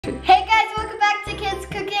Hey guys, welcome back to Kids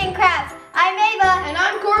Cooking and Crafts. I'm Ava. And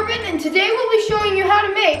I'm Corbin, and today we'll be showing you how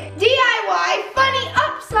to make DIY funny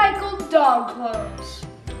upcycled dog clothes.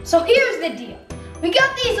 So here's the deal. We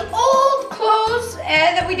got these old clothes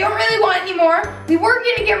that we don't really want anymore. We were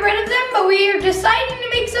gonna get rid of them, but we are deciding to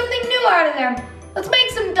make something new out of them. Let's make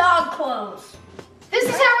some dog clothes. This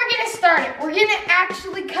is how we're gonna start it. We're gonna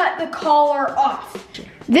actually cut the collar off.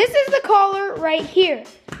 This is the collar right here.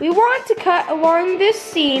 We want to cut along this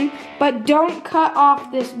seam, but don't cut off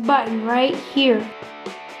this button right here.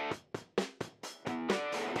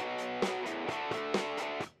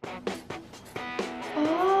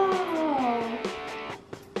 Oh.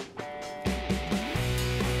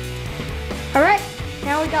 All right,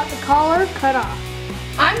 now we got the collar cut off.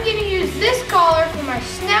 I'm gonna use this collar for my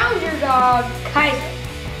Schnauzer dog, Kaiser.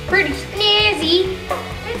 Pretty snazzy.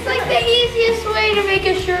 It's like the easiest way to make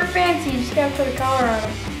a shirt fancy. You just gotta put a collar on it.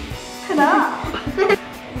 Ta-da!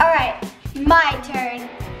 Alright, my turn.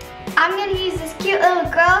 I'm gonna use this cute little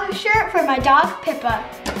girl shirt for my dog, Pippa.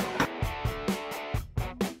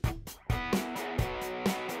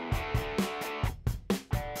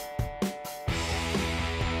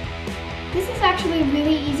 This is actually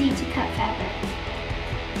really easy to cut fabric.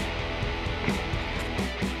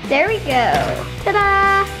 There we go.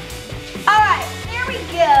 Ta-da! Alright, there we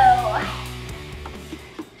go.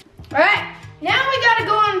 Alright, now we gotta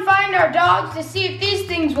go and find our dogs to see if these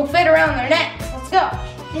things will fit around their necks. Let's go.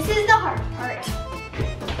 This is the hard part.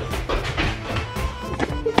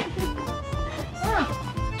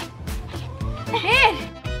 Man!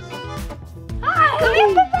 Hi! Come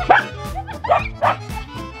here,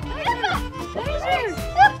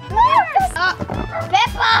 Pippa!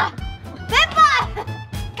 Pippa! Pippa!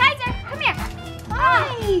 Kaiser, come here.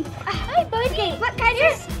 Hi. Hi, buddy. Put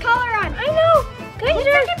Kaiser's collar on. I know.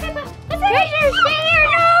 Kaiser. Pippa. Kaiser, stay here.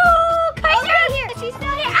 No. Kaiser. Stay here. She's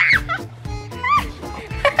still here.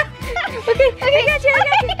 Okay, I got you. I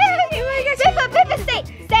got you. Pippa, stay.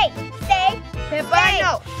 Pippa,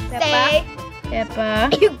 no. Stay. Pippa.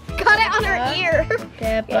 You got it on her ear.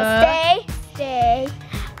 Pippa. Stay.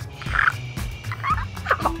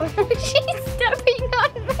 She's stepping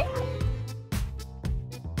on me.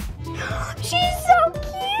 She's so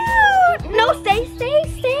cute. No, stay. Stay.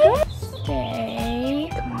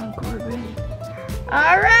 Come on, Corbin.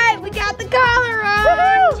 All right, we got the collar on.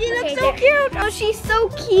 Woohoo! She looks Okay, so cute. Oh, she's so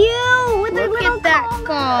cute with her Look little at that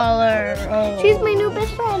collar. Oh. She's my new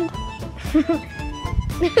best friend.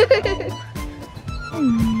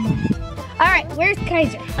 All right, where's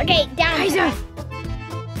Kaiser? Okay, down. Kaiser.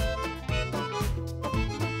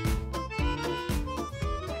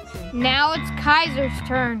 Now it's Kaiser's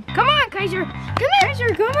turn. Come on, Kaiser. Come here.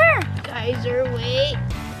 Kaiser, come here. Kaiser, wait.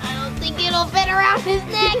 I don't think it'll fit around his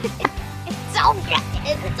neck. It's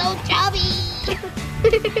so chubby.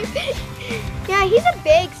 Yeah, he's a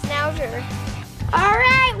big schnauzer. All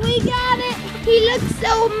right, we got it. He looks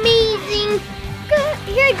so amazing. Good.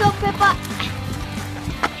 Here you go, Pippa.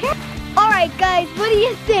 Here. All right, guys, what do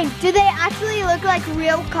you think? Do they actually look like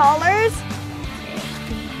real collars?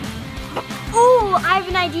 Ooh, I have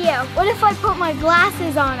an idea. What if I put my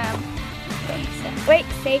glasses on him? Okay, so, wait,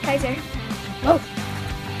 stay, Kaiser. Oh.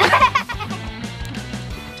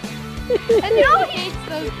 No, he hates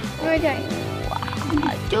those. Okay.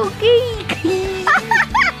 Wow, joking.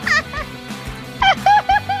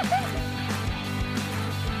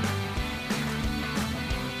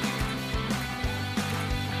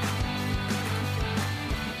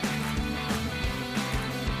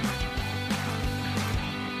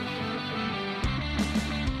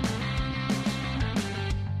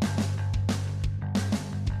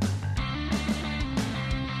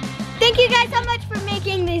 Thank you guys so much for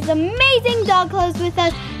making these amazing dog clothes with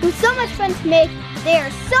us. It was so much fun to make. They are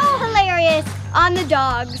so hilarious on the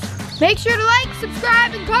dogs. Make sure to like,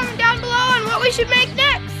 subscribe, and comment down below on what we should make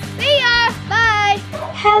next. See ya. Bye.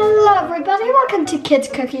 Hello everybody, welcome to Kids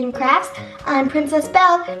Cooking and Crafts. I'm Princess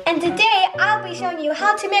Belle, and today I'll be showing you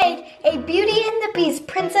how to make a Beauty and the Beast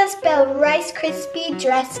Princess Belle Rice Krispie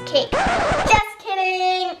dress cake. Just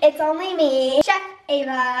kidding, it's only me, Chef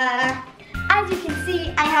Ava. As you can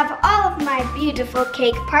see, I have all of my beautiful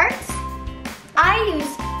cake parts. I use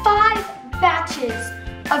 5 batches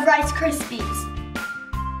of Rice Krispies.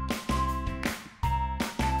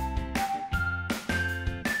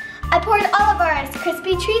 I poured all of our Rice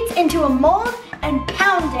Krispie treats into a mold and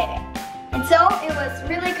pounded it. And so it was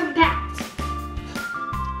really compact.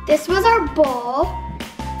 This was our bowl,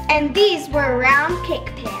 and these were a round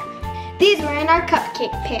cake pan. These were in our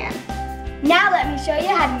cupcake pan. Now let me show you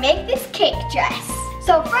how to make this cake dress.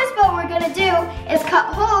 So first what we're gonna do is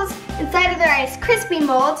cut holes inside of the Rice Krispie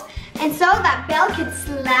molds And so that Belle can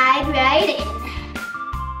slide right in.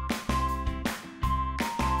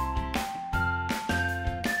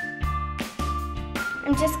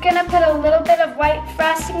 I'm just gonna put a little bit of white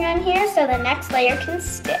frosting on here so the next layer can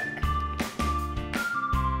stick.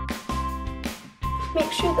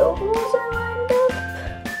 Make sure the holes are lined up.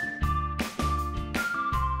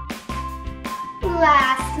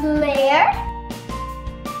 Last layer.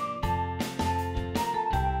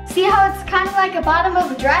 See how it's kind of like a bottom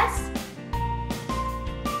of a dress?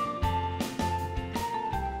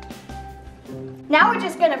 Now we're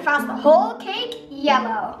just gonna frost the whole cake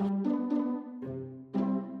yellow.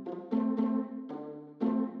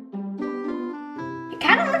 It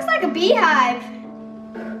kind of looks like a beehive.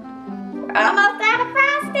 We're almost out of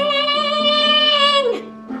frosting!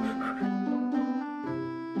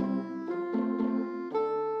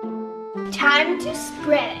 Time to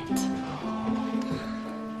spread it.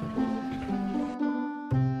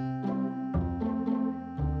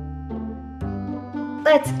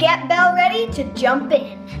 Let's get Belle ready to jump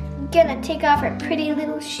in. Gonna take off her pretty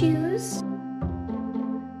little shoes.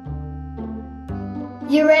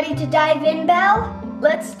 You ready to dive in, Belle?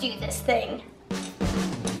 Let's do this thing.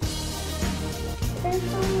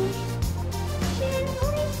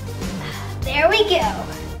 There we go.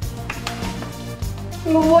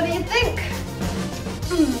 What do you think?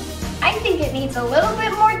 I think it needs a little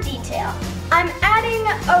bit more detail. I'm adding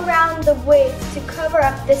around the waist to cover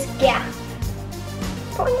up this gap.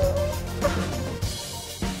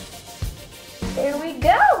 There we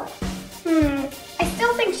go. I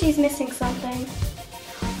still think she's missing something.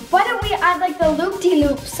 Why don't we add like the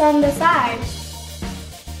loop-de-loops on the side?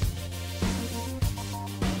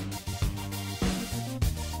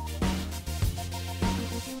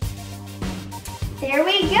 There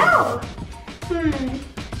we go.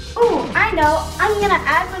 Oh, I know. I'm gonna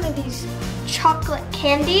add one of these chocolate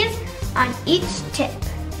candies on each tip.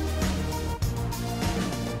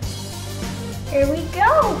 Here we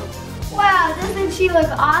go. Wow, doesn't she look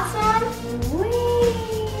awesome? Whee!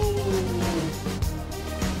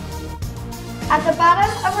 At the bottom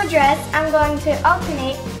of her dress, I'm going to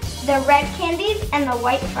alternate the red candies and the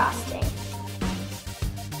white frosting.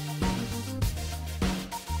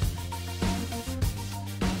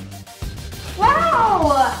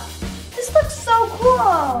 Wow! This looks so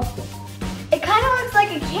cool. It kind of looks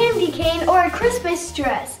like a candy cane or a Christmas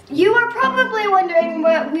dress. You are probably wondering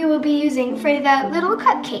what we will be using for the little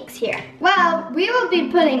cupcakes here. Well, we will be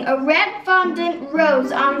putting a red fondant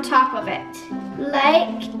rose on top of it,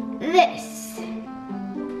 like this.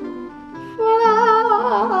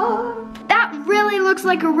 That really looks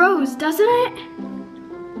like a rose, doesn't it?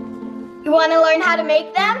 You want to learn how to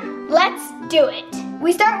make them? Let's do it.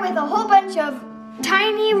 We start with a whole bunch of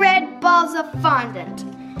tiny red balls of fondant.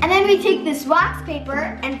 And then we take this wax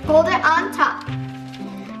paper and fold it on top.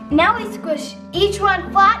 Now we squish each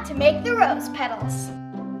one flat to make the rose petals.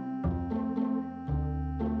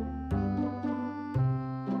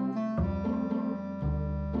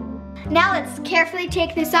 Now let's carefully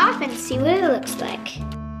take this off and see what it looks like.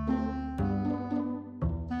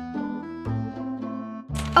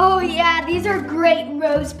 Oh yeah, these are great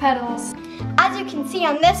rose petals. As you can see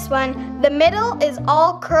on this one, the middle is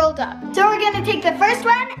all curled up. So we're gonna take the first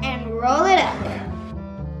one and roll it up.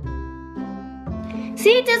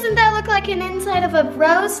 See, doesn't that look like an inside of a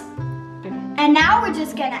rose? And now we're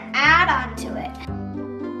just gonna add on to it.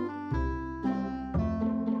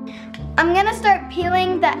 I'm gonna start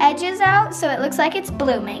peeling the edges out so it looks like it's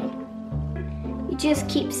blooming. You just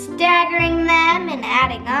keep staggering them and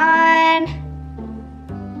adding on.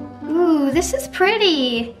 Ooh, this is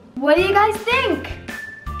pretty. What do you guys think?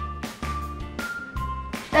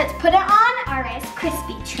 Let's put it on our Rice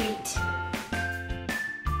Krispie treat.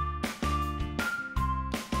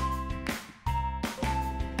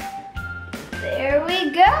 There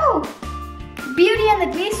we go. Beauty and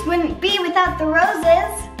the Beast wouldn't be without the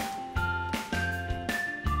roses.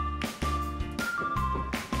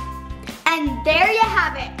 And there you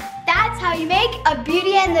have it. That's how you make a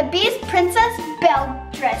Beauty and the Beast Princess Belle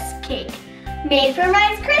dress cake. Made from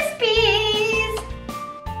Rice Krispies.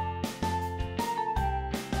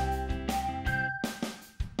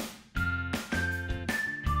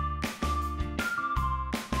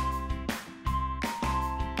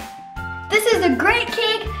 This is a great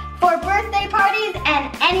cake for birthday parties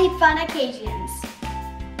and any fun occasions.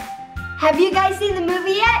 Have you guys seen the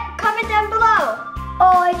movie yet? Comment down below.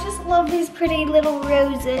 Oh, I just love these pretty little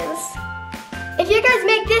roses. If you guys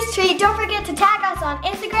make this treat, don't forget to tag us on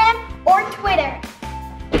Instagram or Twitter.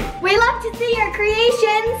 We love to see your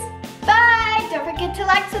creations. Bye. Don't forget to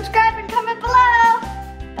like, subscribe, and comment below.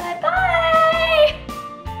 Bye-bye.